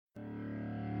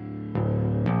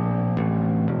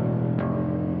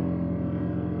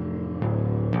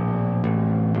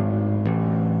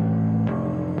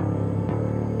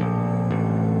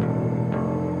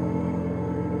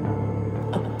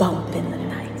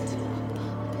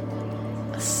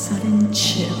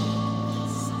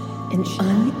an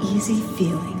uneasy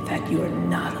feeling that you are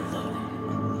not alone.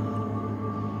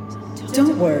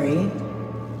 Don't worry,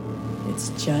 it's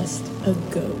just a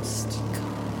ghost.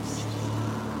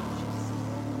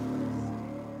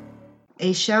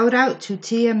 A shout out to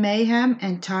Tia Mayhem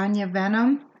and Tanya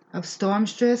Venom of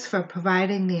Stormstress for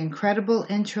providing the incredible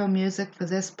intro music for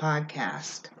this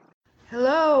podcast.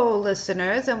 Hello,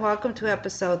 listeners, and welcome to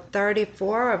episode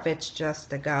 34 of It's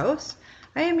Just a Ghost.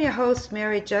 I am your host,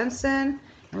 Mary Jensen,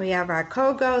 and we have our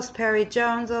co-ghost, Perry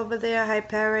Jones, over there. Hi,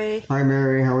 Perry. Hi,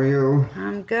 Mary. How are you?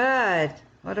 I'm good.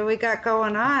 What do we got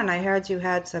going on? I heard you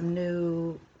had some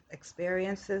new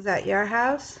experiences at your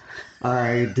house.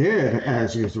 I did,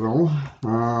 as usual.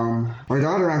 My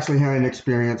daughter actually had an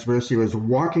experience where she was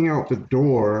walking out the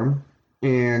door,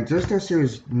 and just as she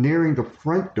was nearing the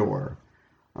front door,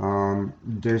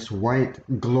 this white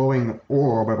glowing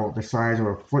orb about the size of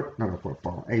a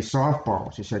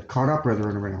softball, she said, caught up with her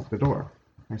and ran out the door.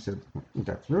 I said,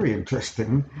 that's very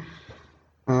interesting.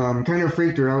 Kind of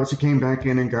freaked her out. She came back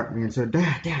in and got me and said,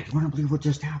 Dad, you want to believe what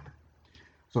just happened?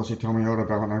 So she told me all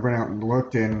about it, and I went out and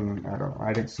looked, and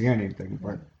I didn't see anything.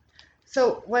 But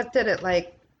so what did it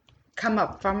come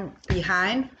up from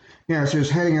behind? Yeah, she was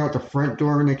heading out the front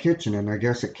door in the kitchen, and I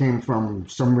guess it came from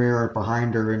somewhere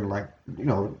behind her, and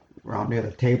around near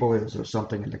the table is or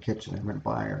something in the kitchen, and went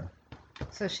by her.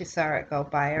 So she saw it go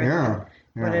by her. Yeah.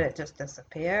 What, did it just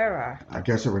disappear, or? I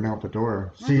guess it went out the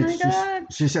door. God.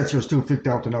 She said she was too freaked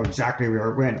out to know exactly where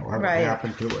it went or what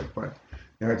happened to it, but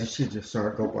she just saw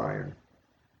it go by her.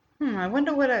 I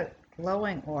wonder what a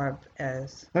glowing orb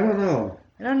is. I don't know.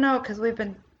 Because we've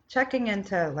been checking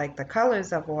into the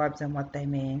colors of orbs and what they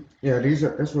mean. Yeah,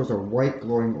 this was a white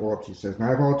glowing orb, she says. And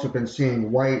I've also been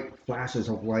seeing white flashes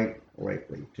of light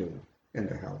lately too in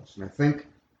the house, and I think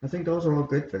those are all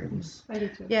good things. I do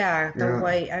too. Yeah,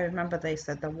 white. I remember they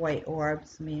said the white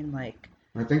orbs mean I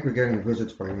think we're getting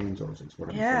visits by angels. Is what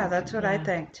I'm saying. That's what I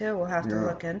think too. We'll have to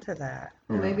look into that.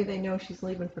 Well, maybe they know she's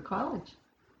leaving for college.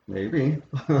 Maybe.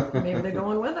 Maybe they're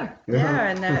going with her. Yeah,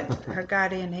 and that her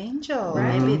guardian angel.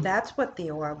 Right. Maybe that's what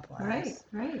the orb was.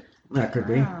 Right. That could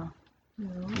be.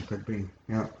 It could be.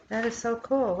 Yeah. That is so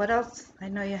cool. What else? I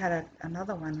know you had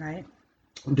another one, right?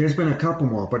 There's been a couple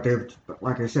more, but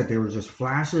like I said, they were just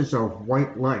flashes of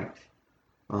white light.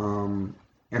 And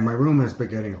my room has been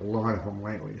getting a lot of them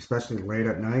lately, especially late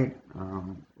at night.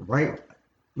 Around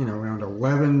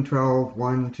 11, 12,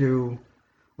 1, 2,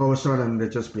 all of a sudden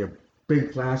there'd just be a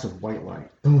big flash of white light.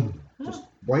 Boom. Just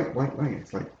white light.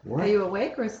 It's like, what? Are you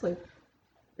awake or asleep?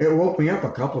 It woke me up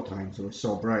a couple times. It was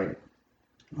so bright.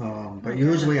 But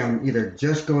usually I'm either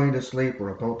just going to sleep or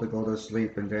about to go to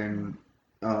sleep, and then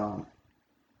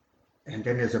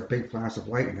there's a big flash of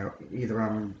light. Either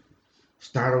I'm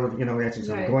startled, as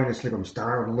I'm going to sleep, I'm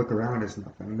startled and look around, there's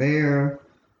nothing there,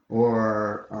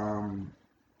 or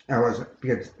I was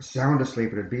being sound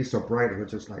asleep, and it'd be so bright, it would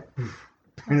just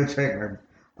penetrate my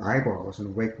eyeballs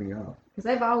and wake me up. Because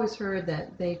I've always heard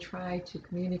that they try to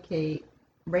communicate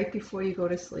right before you go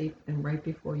to sleep and right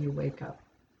before you wake up.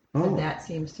 Oh. And that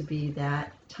seems to be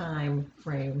that time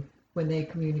frame when they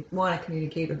want to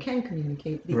communicate or can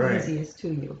communicate the easiest to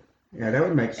you. Yeah, that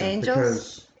would make sense.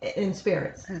 Angels? In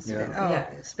spirits.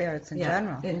 Spirits in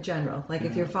general. In general.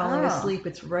 If you're falling asleep,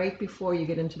 it's right before you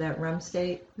get into that REM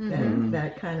state,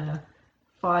 that kind of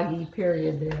foggy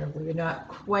period there where you're not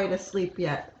quite asleep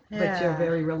yet, but you're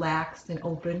very relaxed and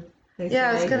open. I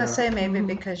was going to say maybe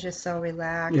because you're so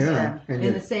relaxed. Yeah.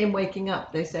 And the same waking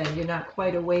up, they say you're not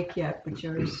quite awake yet, but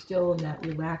you're still in that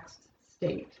relaxed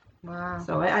state. Wow.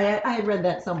 So I had read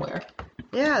that somewhere.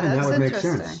 Yeah, that's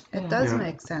interesting. It does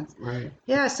make sense. Right.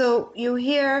 Yeah, so you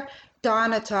hear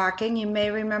Donna talking. You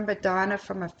may remember Donna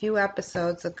from a few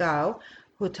episodes ago,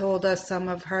 who told us some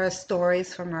of her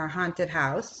stories from her haunted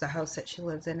house. The house that she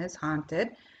lives in is haunted.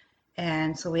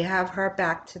 And so we have her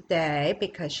back today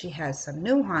because she has some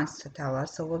new haunts to tell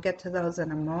us. So we'll get to those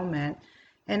in a moment.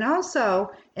 And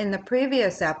also, in the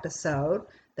previous episode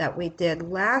that we did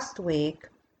last week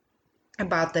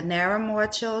about the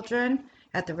Narramore children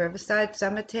at the Riverside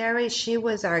Cemetery, she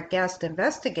was our guest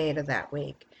investigator that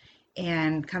week.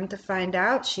 And come to find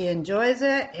out, she enjoys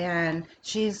it, and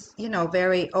she's,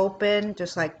 very open,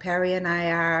 just like Perry and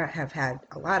I have had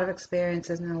a lot of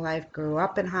experiences in her life, grew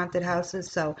up in haunted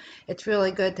houses, so it's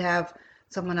really good to have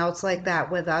someone else like that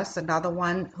with us, another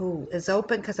one who is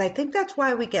open, because I think that's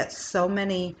why we get so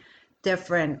many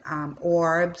different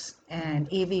orbs and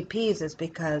EVPs, is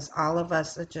because all of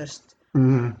us are just,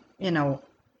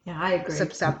 Yeah, I agree.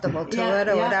 susceptible to it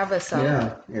or whatever. So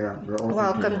yeah.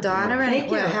 welcome, Donna, and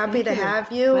we're happy to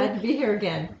have you. Glad to be here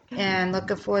again. and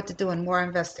looking forward to doing more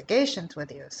investigations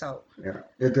with you. So Yeah,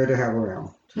 they're good to have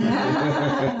around.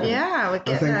 yeah, we're I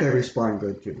getting think they a, respond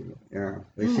good to you. Yeah,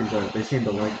 they seem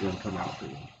to like you and come out to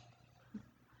you.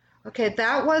 okay.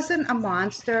 That wasn't a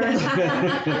monster.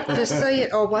 Just so you,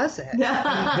 or was it?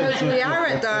 Because we are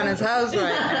at Donna's house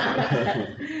right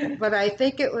now. But I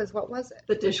think it was, what was it?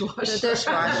 The dishwasher. The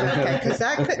dishwasher. Okay, because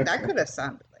that could have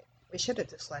sounded like we should have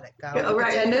just let it go. Yeah,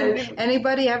 right. And then,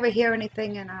 anybody ever hear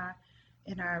anything in our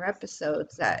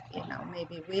episodes that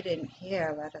maybe we didn't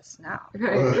hear? Let us know.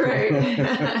 Right.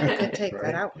 We could take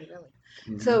that out. We really.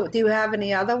 So, do you have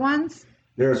any other ones?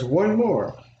 There's one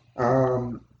more.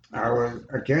 I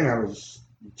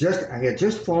had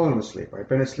just fallen asleep. I'd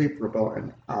been asleep for about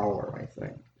an hour, I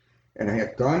think. And I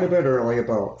had gone to bed early,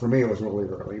 for me it was really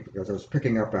early because I was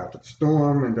picking up after the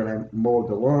storm and then I mowed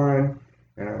the lawn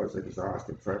and I was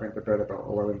exhausted. So I went to bed about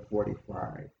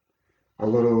 11:45. A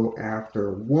little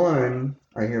after 1,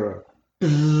 I hear a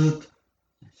bzzzt.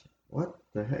 I said, what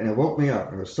the heck? And it woke me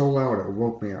up. It was so loud it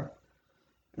woke me up.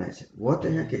 And I said, what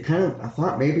the heck? I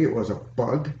thought maybe it was a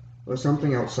bug or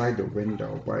something outside the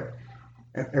window, but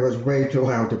it was way too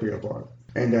loud to be a bug.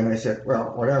 And then I said,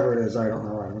 well, whatever it is, I don't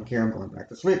know. I don't care. I'm going back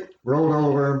to sleep. Rolled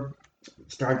over,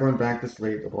 started going back to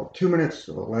sleep. About 2 minutes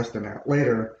or less than that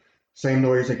later, same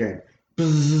noise again.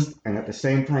 Bzzz. And at the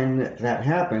same time that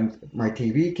happened, my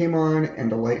TV came on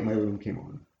and the light in my room came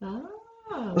on.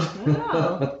 Oh,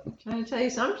 wow. Trying to tell you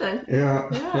something.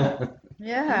 Yeah.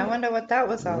 Yeah, I wonder what that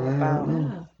was all about.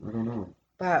 I don't know.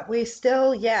 But we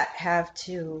still yet have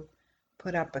to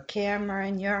put up a camera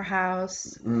in your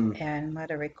house and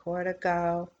let a recorder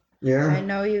go. Yeah. I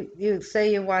know you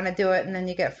say you want to do it and then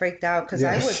you get freaked out because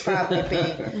I would probably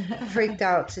be freaked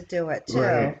out to do it too.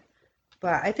 Right.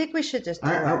 But I think we should just do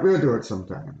it. We'll do it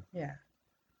sometime. Yeah.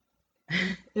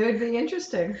 It would be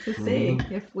interesting to see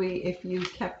if you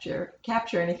capture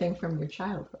anything from your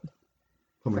childhood.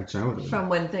 From my childhood. From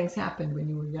when things happened when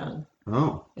you were young.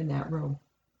 Oh. In that room.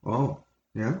 Oh.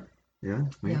 Yeah. Yeah.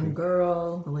 Maybe. Young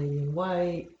girl, the lady in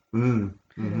white.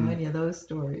 Any of those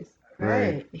stories.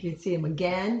 Right. If you'd see them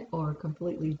again or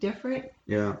completely different.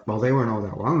 Yeah. Well, they weren't all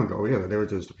that long ago either. They were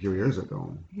just a few years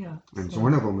ago. Yeah. And so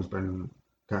one of them has been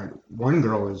that one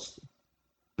girl has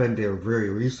been there very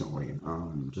recently,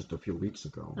 just a few weeks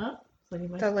ago. Oh, so you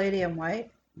might... The lady in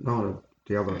white? No,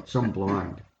 the other, some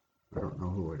blonde. I don't know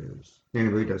who it is.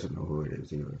 Anybody doesn't know who it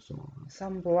is either. So.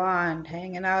 Some blonde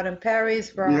hanging out in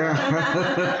Perrysburg. Yeah.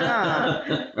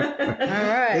 All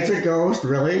right. It's a ghost,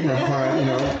 really.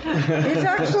 He's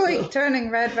actually turning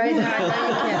red right now. I know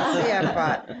you can't see him,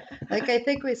 but like I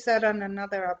think we said on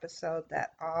another episode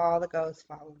that all the ghosts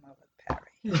fall in love with Perry.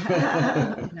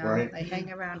 Right. They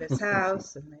hang around his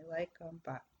house and they like him,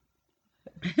 but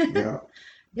Yeah.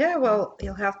 yeah, well,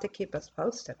 you'll have to keep us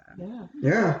posted on it. Yeah.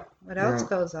 Yeah. What else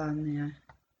goes on there?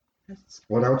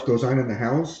 What else goes on in the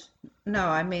house? No,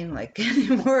 I mean like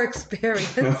any more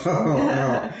experience.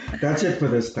 No, that's it for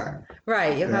this time.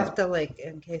 Right, you have to like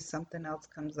in case something else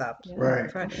comes up. Yeah.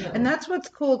 Right. And that's what's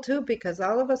cool too, because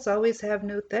all of us always have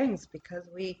new things because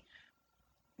we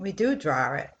do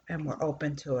draw it and we're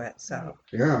open to it. So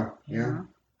Yeah. you know,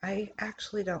 I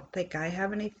actually don't think I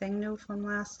have anything new from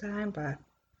last time, but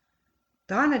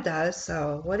Donna does.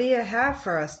 So what do you have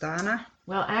for us, Donna?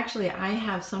 Well, actually, I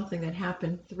have something that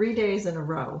happened 3 days in a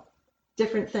row.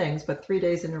 Different things, but 3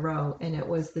 days in a row. And it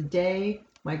was the day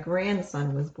my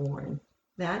grandson was born.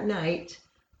 That night,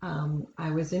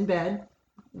 I was in bed,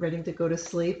 ready to go to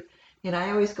sleep. And I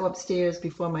always go upstairs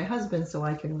before my husband so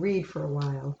I can read for a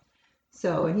while.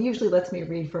 So, and he usually lets me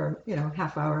read for,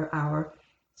 half hour.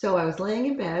 So I was laying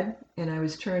in bed and I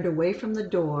was turned away from the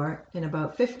door. In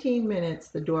about 15 minutes,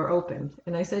 the door opened.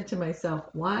 And I said to myself,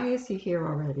 why is he here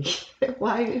already?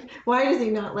 Why does he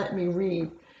not let me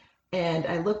read? And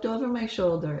I looked over my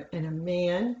shoulder and a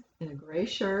man in a gray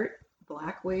shirt,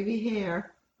 black wavy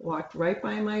hair, walked right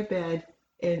by my bed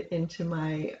and into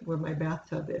where my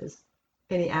bathtub is.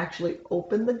 And he actually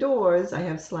opened the doors. I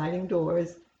have sliding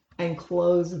doors and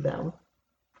closed them.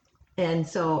 And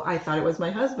so I thought it was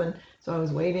my husband. So I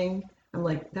was waiting. I'm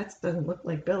like, that doesn't look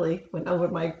like Billy. Went over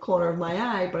my corner of my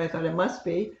eye, but I thought it must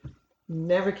be.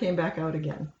 Never came back out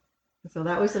again. So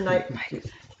that was the night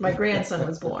my grandson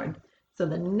was born. So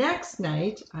the next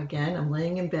night, again, I'm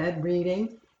laying in bed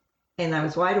reading, and I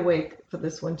was wide awake for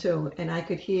this one too. And I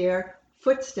could hear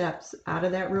footsteps out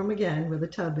of that room again, where the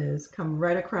tub is, come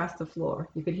right across the floor.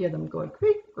 You could hear them going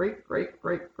creak, creak, creak,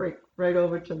 creak, creak, right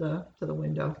over to the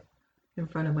window in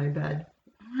front of my bed.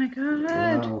 Oh my God.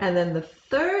 Wow. And then the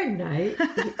third night,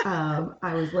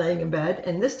 I was laying in bed,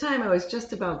 and this time I was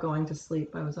just about going to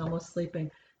sleep. I was almost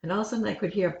sleeping, and all of a sudden I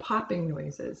could hear popping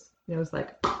noises. It was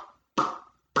like,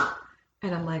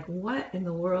 And I'm like, what in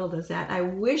the world is that? I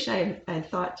wish I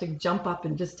thought to jump up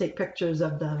and just take pictures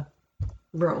of the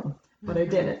room, but I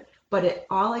didn't. But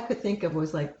all I could think of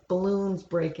was like balloons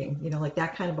breaking, like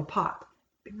that kind of a pop.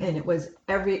 And it was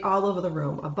all over the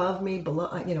room, above me, below,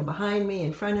 behind me,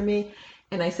 in front of me.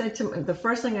 And I said the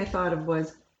first thing I thought of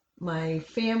was, my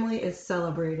family is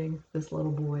celebrating this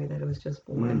little boy that was just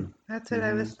born. That's what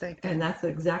I was thinking. And that's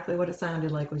exactly what it sounded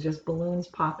like, was just balloons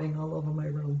popping all over my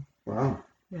room. Wow.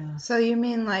 Yeah. So you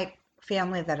mean like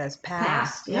family that has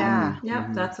passed? Yeah. Yeah.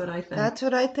 Yep, that's what I think. That's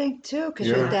what I think too, because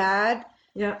Yeah. your dad,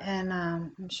 Yep. and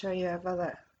I'm sure you have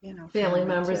other, Family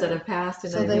members too. that have passed.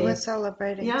 And So I they mean, were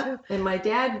celebrating yeah. too. And my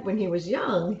dad, when he was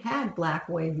young, had black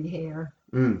wavy hair,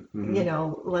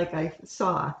 like I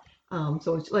saw.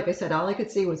 So it's, like I said, all I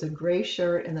could see was a gray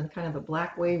shirt and then kind of a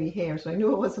black wavy hair. So I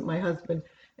knew it wasn't my husband.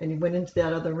 And he went into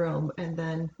that other room. And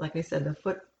then, like I said, the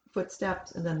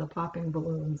footsteps and then the popping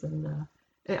balloons. And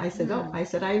I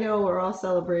said, I know we're all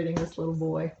celebrating this little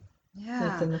boy that's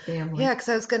Yeah. in the family. Yeah, because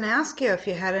I was going to ask you if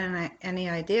you had any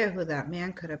idea who that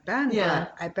man could have been. Yeah.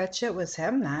 But I bet you it was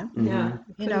him then. Yeah.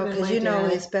 Because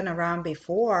he's been around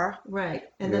before. Right.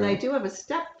 And then I do have a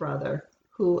stepbrother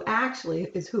who actually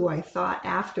is who I thought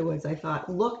afterwards,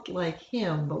 looked like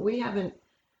him, but we haven't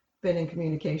been in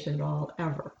communication at all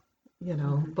ever,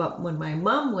 But when my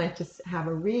mom went to have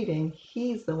a reading,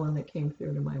 he's the one that came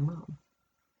through to my mom.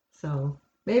 So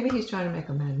maybe he's trying to make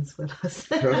amends with us.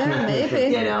 Yeah,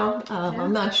 maybe.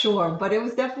 I'm not sure, but it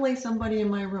was definitely somebody in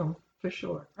my room for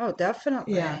sure. Oh,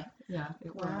 definitely. Yeah,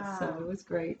 it was. Wow. So it was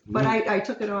great. But I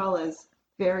took it all as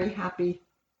very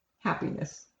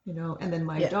happiness, And then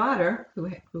my daughter,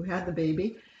 who had the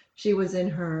baby, she was in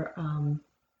her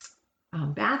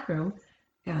bathroom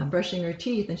brushing her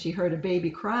teeth, and she heard a baby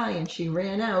cry, and she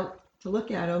ran out to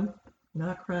look at him,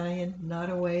 not crying, not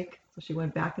awake. So she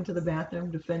went back into the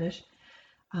bathroom to finish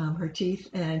her teeth,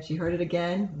 and she heard it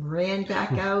again, ran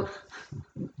back out.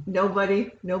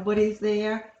 Nobody's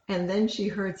there. And then she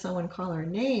heard someone call her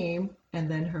name, and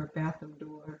then her bathroom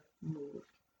door moved.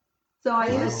 So Are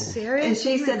you serious? and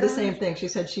she Oh my said the gosh. same thing. She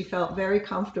said she felt very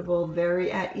comfortable,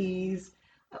 very at ease,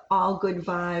 all good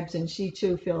vibes, and she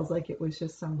too feels like it was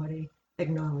just somebody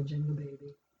acknowledging the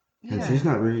baby. And she's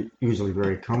not usually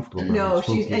very comfortable. No,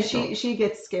 spooky she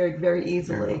gets scared very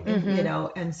easily, Yeah. and,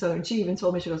 and so and she even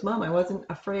told me, she goes, Mom, I wasn't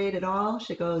afraid at all.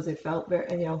 She goes, it felt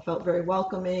very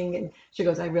welcoming, and she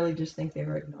goes, I really just think they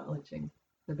were acknowledging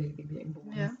the baby being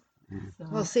born. Yeah. So,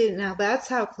 Well, see, now that's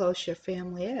how close your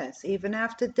family is. Even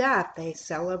after death, they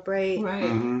celebrate right.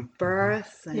 Mhm.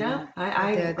 birth. And Yeah, they're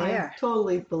I there.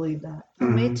 totally believe that.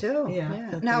 Me too. Yeah,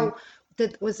 that Now,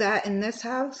 was that in this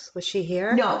house? Was she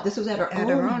here? No, this was at her At own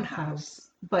her own house.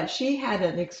 But she had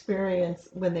an experience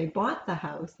when they bought the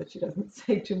house that she doesn't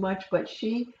say too much, but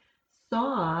she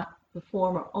saw the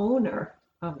former owner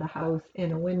of the house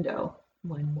in a window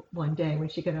one day when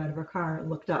she got out of her car and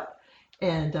looked up.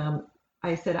 And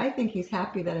I said, I think he's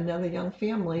happy that another young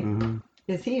family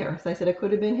is here. So I said, it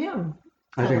could have been him.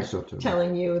 I think so too.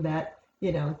 Telling you that,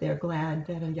 they're glad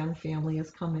that a young family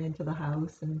has come into the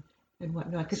house and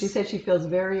whatnot. Because she said she feels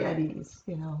very at ease,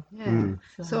 Yeah. Mm.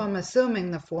 So I'm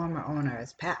assuming the former owner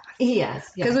has passed.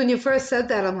 Yes. Because when you first said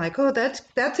that, I'm like, oh,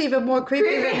 that's even more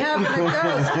creepy than having a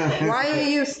ghost. Why are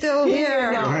you still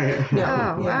here? No. Right. No.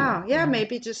 Oh, wow. Yeah, Yeah.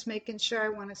 maybe just making sure. I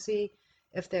want to see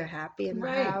if they're happy in the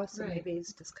Right, house. And right. maybe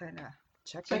he's just kind of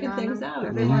Checking on things them out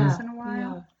every Yeah. once in a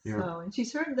while. Yeah. Yeah. So, and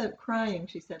she's heard the crying,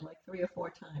 she said, like 3 or 4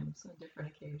 times on different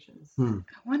occasions. Hmm.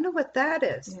 I wonder what that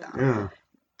is, Yeah. though. Yeah.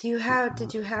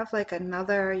 Did you have like a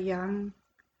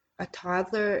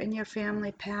toddler in your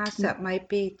family pass that might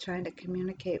be trying to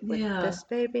communicate with Yeah. this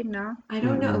baby? No? I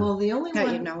don't know. Well, the only That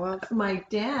one you know of? my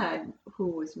dad, who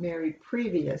was married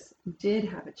previous, did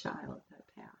have a child that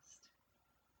passed.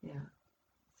 Yeah.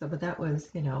 So, but that was,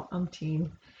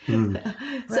 umpteen. Hmm.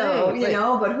 So,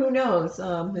 Right. but who knows?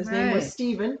 His name was Right.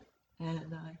 Stephen,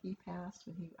 and he passed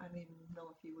when I don't even know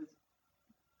if he was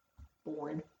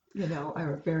born,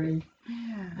 or very,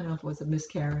 Yeah. I don't know if it was a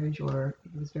miscarriage or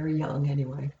he was very young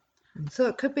anyway. So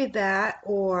it could be that,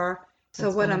 or so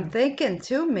That's what funny. I'm thinking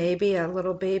too, maybe a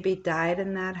little baby died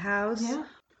in that house. Yeah.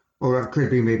 Or it could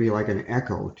be maybe like an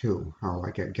echo too. How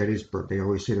like at Gettysburg they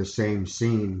always see the same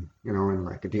scene, in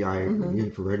like the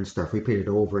infrared and stuff, repeated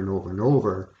over and over and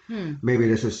over. Maybe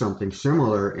this is something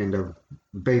similar, and the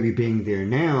baby being there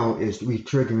now is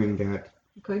re-triggering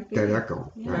Could be. that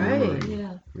echo. Yeah. that Right. memory.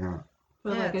 Yeah. Yeah.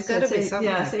 But Yeah, like I it's said, gotta be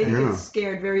something like Sadie that. gets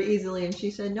scared very easily, and she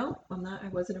said, "No, I'm not. I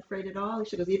wasn't afraid at all."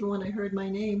 She goes, "Even when I heard my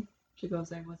name," she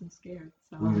goes, "I wasn't scared."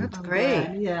 So Mm. That's I'm great.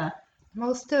 glad. Yeah.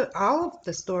 all of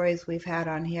the stories we've had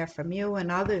on here from you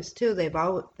and others too, they've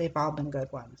all been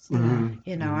good ones. Mhm.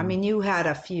 You know, I mean, you had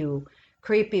a few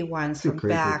creepy ones Too from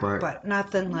creepy, back, but- but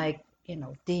nothing like,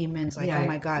 demons, like, Yeah. oh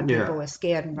my God, Yeah. people were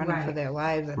scared and running for Right. their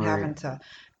lives and Right. having to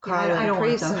call I in don't want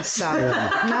priests and those. stuff.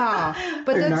 Yeah. No,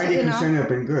 but And that's, 90% have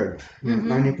been good. Yeah, Mhm.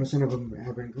 90% of them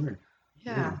have been good.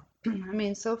 yeah. I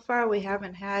mean, so far we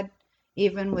haven't had,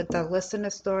 even with the listener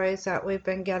stories that we've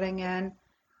been getting in,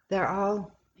 they're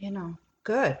all,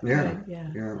 good. Yeah. Good, yeah.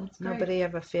 Yeah. That's great. Nobody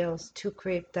ever feels too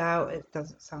creeped out. It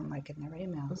doesn't sound like in their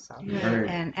emails. So. Yeah. Right.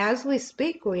 And as we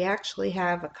speak, we actually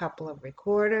have a couple of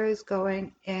recorders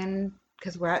going in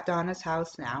because we're at Donna's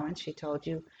house now, and she told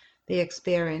you the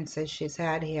experiences she's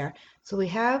had here. So we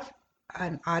have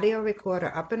an audio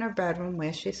recorder up in her bedroom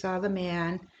where she saw the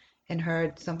man and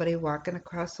heard somebody walking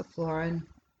across the floor and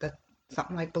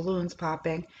something like balloons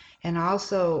popping, and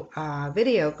also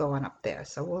video going up there.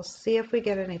 So we'll see if we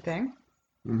get anything.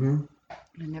 Mhm.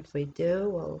 And if we do,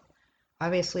 we'll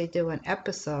obviously do an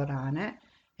episode on it.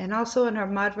 And also in her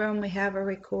mudroom, we have a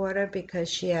recorder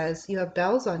because you have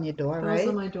bells on your door, Bells right?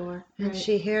 on my door. And Right.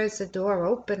 she hears the door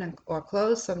open or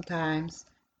close sometimes.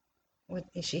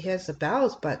 She hears the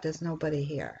bells, but there's nobody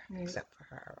here Right. except for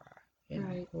her or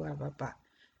Right. whoever. But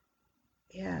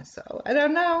yeah, so I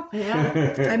don't know.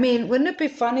 Yeah. I mean, wouldn't it be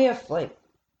funny if, like,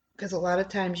 because a lot of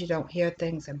times you don't hear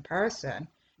things in person,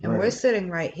 and we're Right. sitting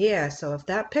right here, so if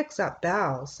that picks up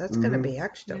bells, that's going to Mhm. be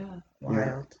extra Yeah.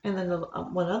 wild. And then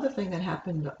one other thing that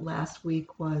happened last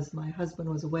week was my husband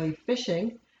was away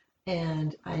fishing,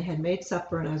 and I had made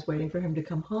supper, and I was waiting for him to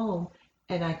come home,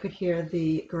 and I could hear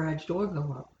the garage door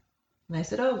go up. And I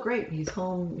said, "Oh, great, he's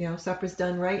home. Supper's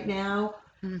done right now."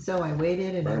 Mm. So I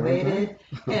waited and Right I on waited,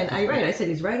 and I said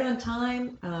he's right on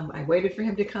time. I waited for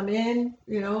him to come in.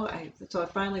 So I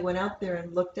finally went out there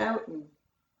and looked out, and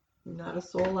not a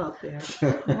soul out there.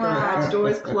 The garage door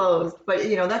is closed, but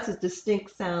that's a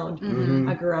distinct sound.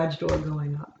 Mhm. A garage door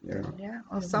going up. Yeah. Yeah,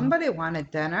 well, somebody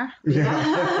wanted dinner.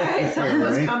 Yeah, someone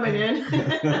was Right. coming in.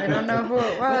 I don't know who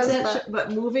it What's was, that?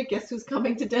 But movie, guess who's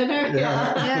coming to dinner?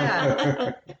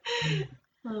 Yeah.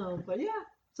 But yeah,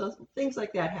 so things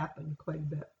like that happen quite a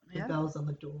bit. The Yeah. bells on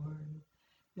the door,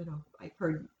 and I've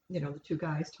heard the two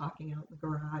guys talking out in the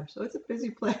garage. So it's a busy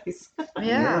place.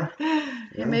 Yeah. Yeah.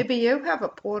 Yeah, maybe you have a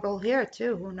portal here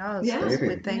too. Who knows? Yeah. 'Cause we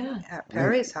Maybe. think Yeah. at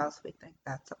Perry's house, we think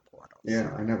that's a portal.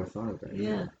 Yeah, I never thought of that.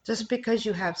 Yeah. Just because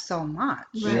you have so much.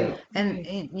 Right. And, Right.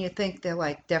 and you think they're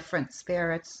like different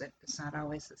spirits. It's not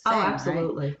always the Oh, same. Right?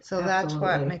 absolutely. So that's what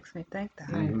Absolutely. makes me think that.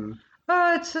 Right. Mhm.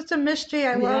 Oh, it's such a mystery.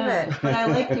 I love Yeah, it. But I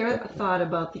like your thought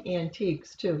about the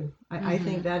antiques too. I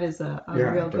think that is a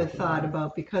Yeah, real good definitely. thought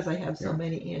about, because I have so Yeah.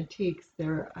 many antiques.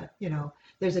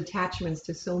 There's attachments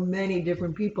to so many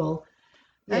different people.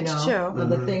 That's true. Of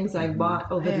the Mhm. things I Mhm.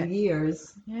 bought over Yeah. the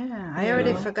years. Yeah, I You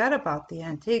already know? forgot about the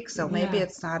antiques. So maybe Yeah.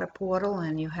 it's not a portal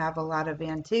and you have a lot of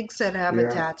antiques that have Yeah.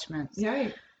 attachments.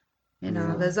 Right.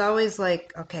 Yeah. There's always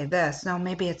like, okay, this. No,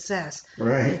 maybe it's this. You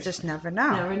Right. just never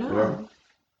know. Never know. Yeah.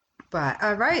 But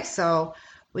all right, so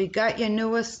we got your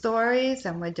newest stories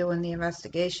and we're doing the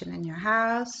investigation in your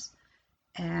house.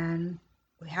 And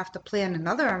we have to plan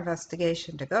another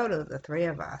investigation to go to, the three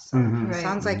of us. So Mhm. Right.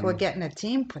 sounds like we're getting a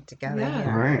team put together Yeah.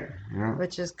 here, Right. Yeah.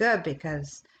 which is good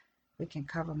because we can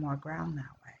cover more ground that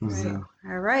way. Mhm. So,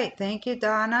 all right. Thank you,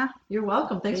 Donna. You're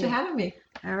welcome. Thanks for Yeah. having me.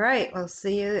 All right. We'll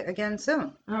see you again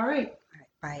soon. All right.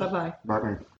 All right, Bye bye.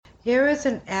 Bye-bye. Here is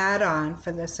an add-on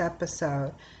for this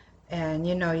episode. And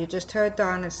you just heard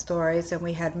Donna's stories, and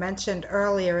we had mentioned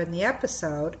earlier in the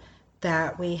episode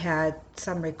that we had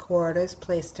some recorders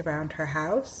placed around her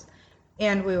house.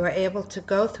 And we were able to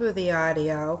go through the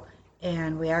audio,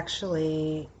 and we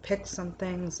actually picked some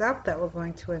things up that we're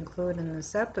going to include in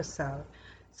this episode.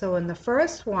 So in the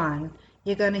first one,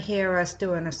 you're going to hear us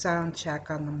doing a sound check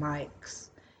on the mics.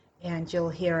 And you'll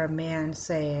hear a man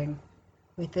saying,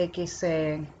 we think he's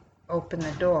saying, open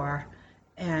the door.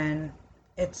 And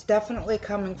it's definitely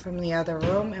coming from the other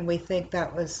room, and we think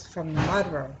that was from the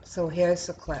mudroom. So here's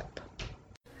the clip.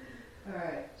 All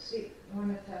right. See, you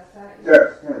want to test that?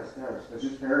 Test. This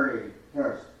is Perry.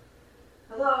 Test.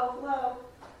 Hello.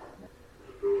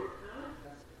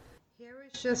 Here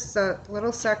is just a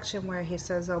little section where he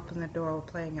says open the door. We're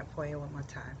playing it for you one more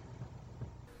time.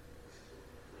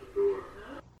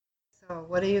 So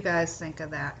what do you guys think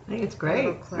of that? I think it's Little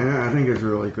great. clip? Yeah, I think it's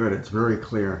really good. It's very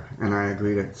clear, and I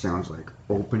agree that it sounds like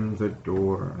open the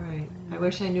door. Right. I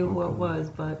wish I knew who it was,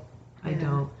 but I Yeah.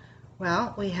 don't.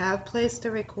 Well, we have placed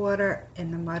a recorder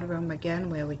in the mudroom again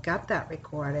where we got that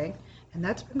recording, and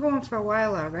that's been going for a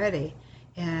while already.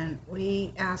 And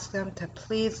we asked them to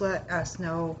please let us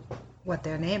know what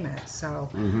their name is. So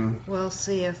Mm-hmm. we'll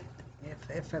see if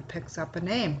if it picks up a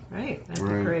name. Right, that'd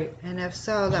be Right. great. And if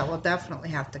so, that will definitely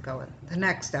have to go in the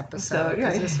next episode,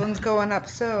 yeah. because this one's going up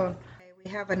soon. Okay,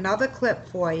 we have another clip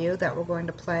for you that we're going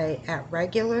to play at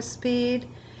regular speed,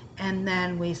 and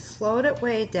then we slowed it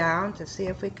way down to see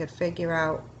if we could figure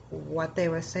out what they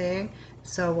were saying.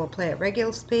 So we'll play at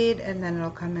regular speed, and then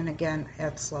it'll come in again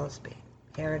at slow speed.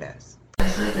 Here it is.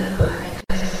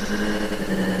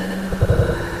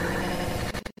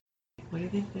 What do you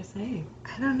think they're saying?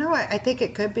 I don't know. I think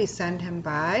it could be send him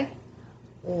by,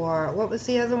 or what was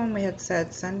the other one we had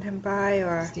said? Send him by,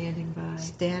 or Standing by.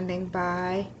 standing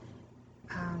by.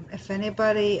 If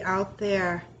anybody out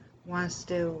there wants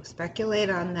to speculate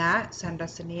on that, send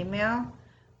us an email.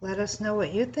 Let us know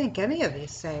what you think any of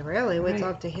these say, really. We'd Right.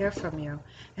 love to hear from you.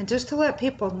 And just to let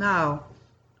people know,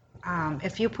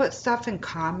 if you put stuff in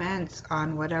comments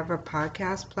on whatever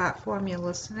podcast platform you're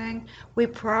listening, we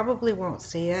probably won't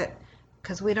see it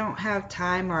because we don't have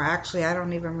time, or actually I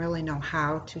don't even really know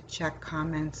how to check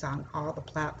comments on all the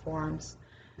platforms.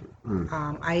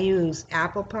 I use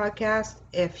Apple Podcast.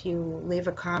 If you leave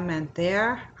a comment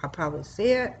there, I'll probably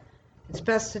see it. It's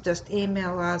best to just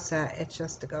email us at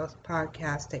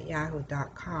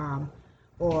itsjustaghostpodcast@yahoo.com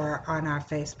or on our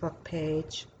Facebook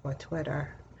page or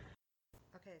Twitter.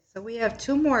 Okay, so we have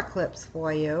 2 more clips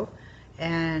for you,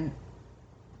 and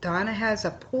Donna has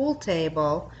a pool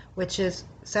table which is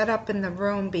set up in the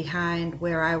room behind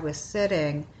where I was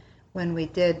sitting when we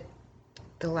did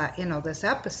this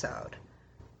episode.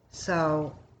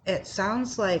 So it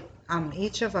sounds like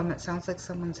each of them, it sounds like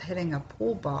someone's hitting a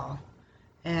pool ball.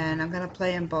 And I'm going to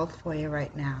play them both for you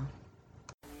right now.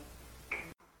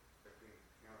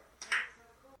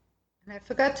 And I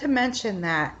forgot to mention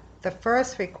that the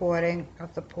first recording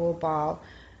of the pool ball,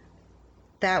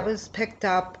 that was picked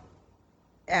up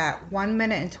at 1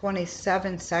 minute and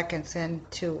 27 seconds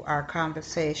into our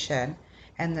conversation.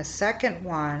 And the second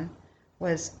one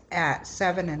was at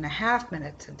 7.5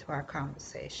 minutes into our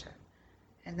conversation.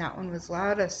 And that one was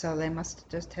louder, so they must have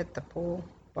just hit the pool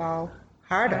ball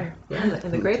harder. Right. Yeah,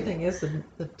 and the great thing is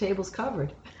the table's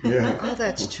covered. Yeah. Oh,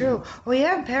 that's true. Oh,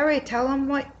 yeah, Perry, tell them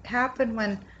what happened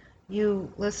when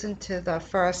you listened to the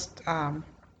first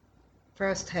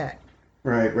hit.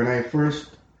 Right. When I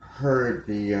first heard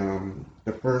the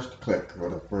first click or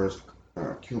the first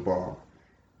cue ball,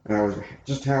 and I was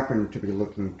just happened to be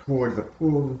looking toward the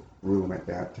pool room at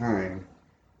that time,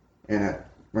 and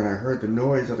when I heard the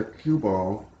noise of the cue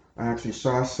ball, I actually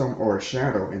saw a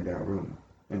shadow in that room,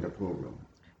 in the pool room.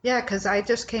 Yeah, because I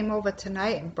just came over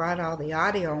tonight and brought all the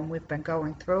audio, and we've been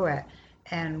going through it.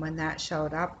 And when that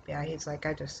showed up, yeah, he's like,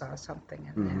 I just saw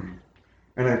something in there.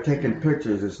 And I've taken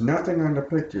pictures. There's nothing on the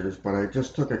pictures, but I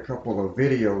just took a couple of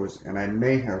videos, and I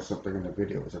may have something in the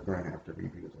videos. I'm going to have to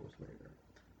review those later.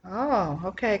 Oh,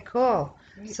 okay, cool.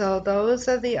 Great. So those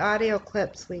are the audio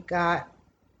clips we got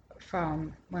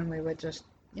from when we were just,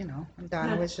 when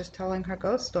Donna Yeah. was just telling her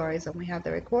ghost stories and we had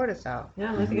the recorders out.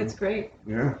 Yeah, I think it's great.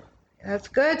 Yeah. That's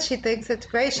good. She thinks it's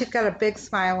great. She's got a big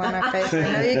smile on her face.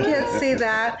 I know you can't see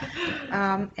that.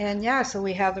 And yeah, so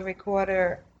we have the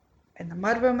recorder in the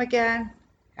mudroom again,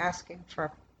 asking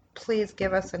for please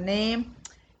give us a name.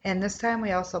 And this time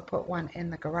we also put one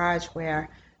in the garage where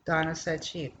Donna said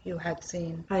you had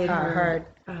seen, I had heard.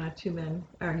 two men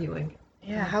arguing.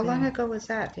 Yeah, how long ago was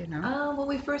that? Do you know? When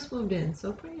we first moved in,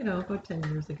 so about 10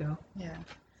 years ago. Yeah.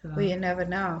 So. Well, you never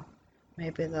know.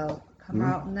 Maybe they'll come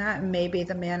out in that, and maybe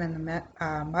the man in the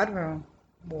mudroom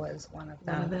was one of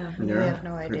them. One of them. We Yeah, have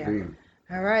no could idea. be.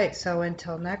 All right, so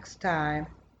until next time,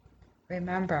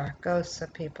 remember, ghosts are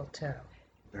people too.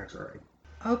 That's right.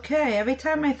 Okay, every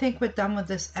time I think we're done with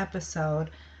this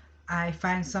episode, I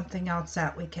find something else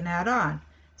that we can add on.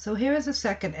 So here is a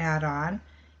second add-on,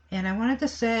 and I wanted to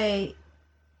say,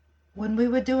 when we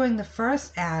were doing the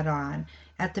first add-on,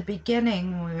 at the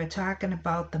beginning, when we were talking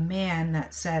about the man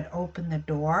that said, open the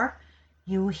door,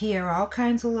 you hear all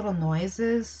kinds of little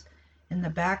noises in the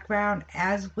background.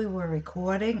 As we were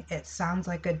recording, it sounds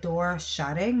like a door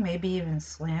shutting, maybe even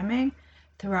slamming,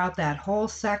 throughout that whole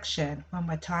section when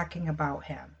we're talking about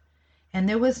him. And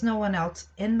there was no one else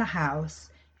in the house.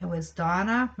 It was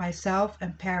Donna, myself,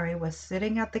 and Perry was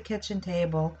sitting at the kitchen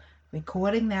table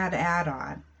recording that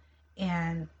add-on.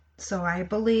 And so I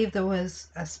believe there was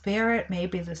a spirit,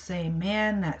 maybe the same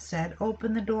man that said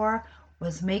open the door,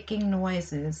 was making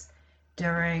noises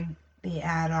during the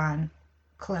add-on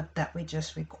clip that we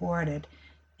just recorded,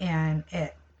 and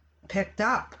it picked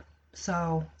up.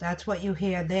 So that's what you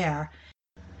hear there.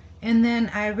 And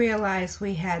then I realized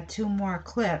we had 2 more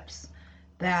clips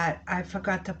that I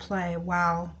forgot to play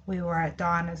while we were at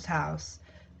Donna's house.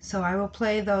 So I will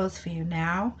play those for you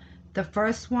now. The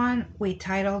first one, we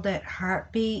titled it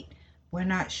Heartbeat We're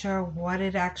not sure what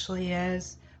it actually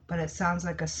is, but it sounds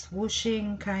like a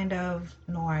swooshing kind of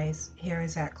noise. Here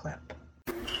is that clip.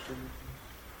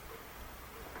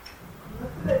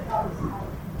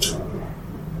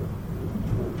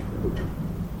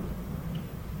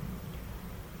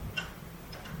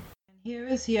 Here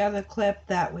is the other clip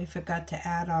that we forgot to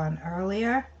add on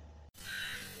earlier.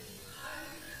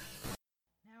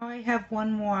 Now I have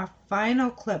one more final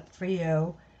clip for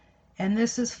you, and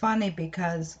this is funny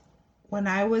because when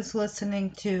I was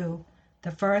listening to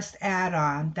the first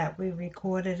add-on that we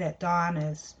recorded at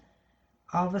Donna's,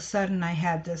 all of a sudden I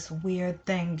had this weird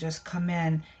thing just come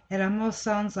in. It almost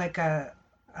sounds like a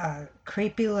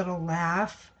creepy little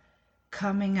laugh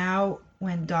coming out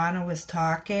when Donna was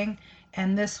talking.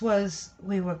 And this was,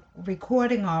 we were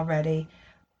recording already.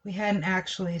 We hadn't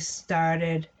actually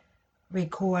started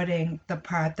recording the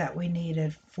part that we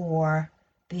needed for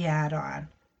the add-on.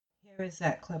 Here is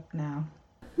that clip now.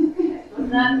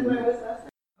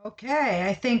 Okay,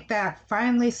 I think that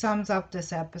finally sums up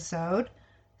this episode.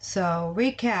 So,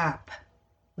 recap.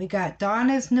 We got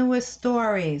Donna's newest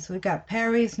stories. We got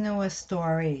Perry's newest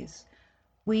stories.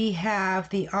 We have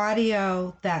the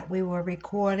audio that we were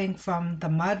recording from the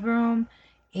mudroom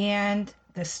and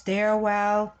the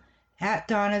stairwell at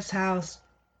Donna's house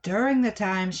during the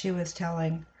time she was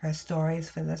telling her stories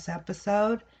for this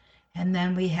episode. And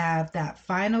then we have that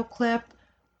final clip,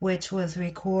 which was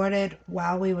recorded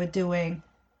while we were doing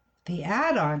the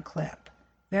add-on clip.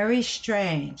 Very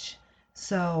strange.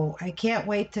 So I can't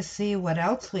wait to see what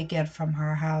else we get from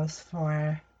her house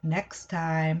for next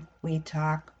time we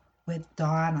talk with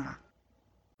Donna.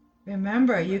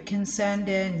 Remember, you can send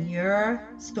in your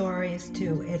stories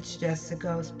to It's Just a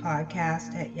Ghost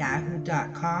Podcast at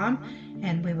yahoo.com,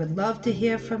 and we would love to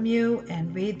hear from you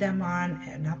and read them on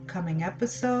an upcoming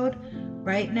episode.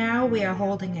 Right now, we are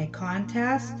holding a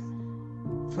contest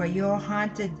for your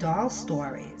haunted doll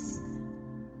stories.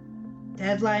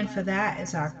 Deadline for that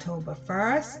is October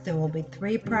 1st. There will be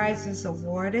 3 prizes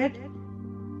awarded.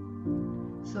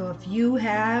 So if you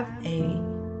have a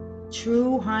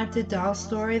true haunted doll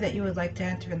story that you would like to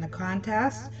enter in the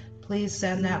contest, please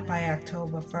send that by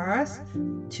October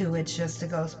 1st to It's Just a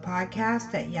Ghost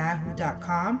Podcast at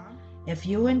yahoo.com. If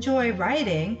you enjoy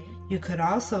writing, you could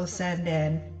also send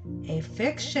in a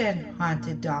fiction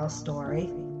haunted doll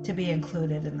story to be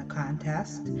included in the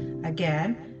contest.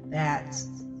 Again, that's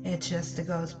It's Just a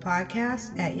Ghost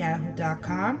Podcast at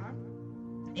yahoo.com.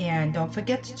 And don't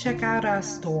forget to check out our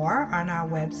store on our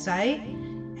website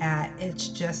at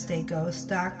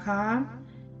itsjustaghost.com.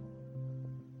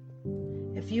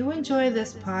 If you enjoy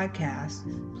this podcast,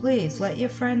 please let your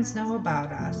friends know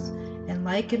about us and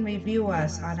like and review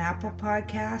us on Apple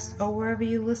Podcasts or wherever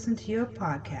you listen to your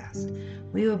podcast.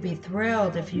 We would be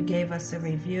thrilled if you gave us a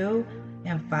review,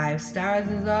 and 5 stars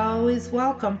is always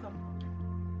welcome.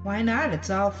 Why not? It's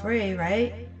all free,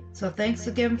 right? So thanks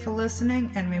again for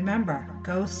listening, and remember,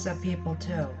 ghosts are people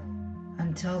too.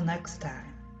 Until next time.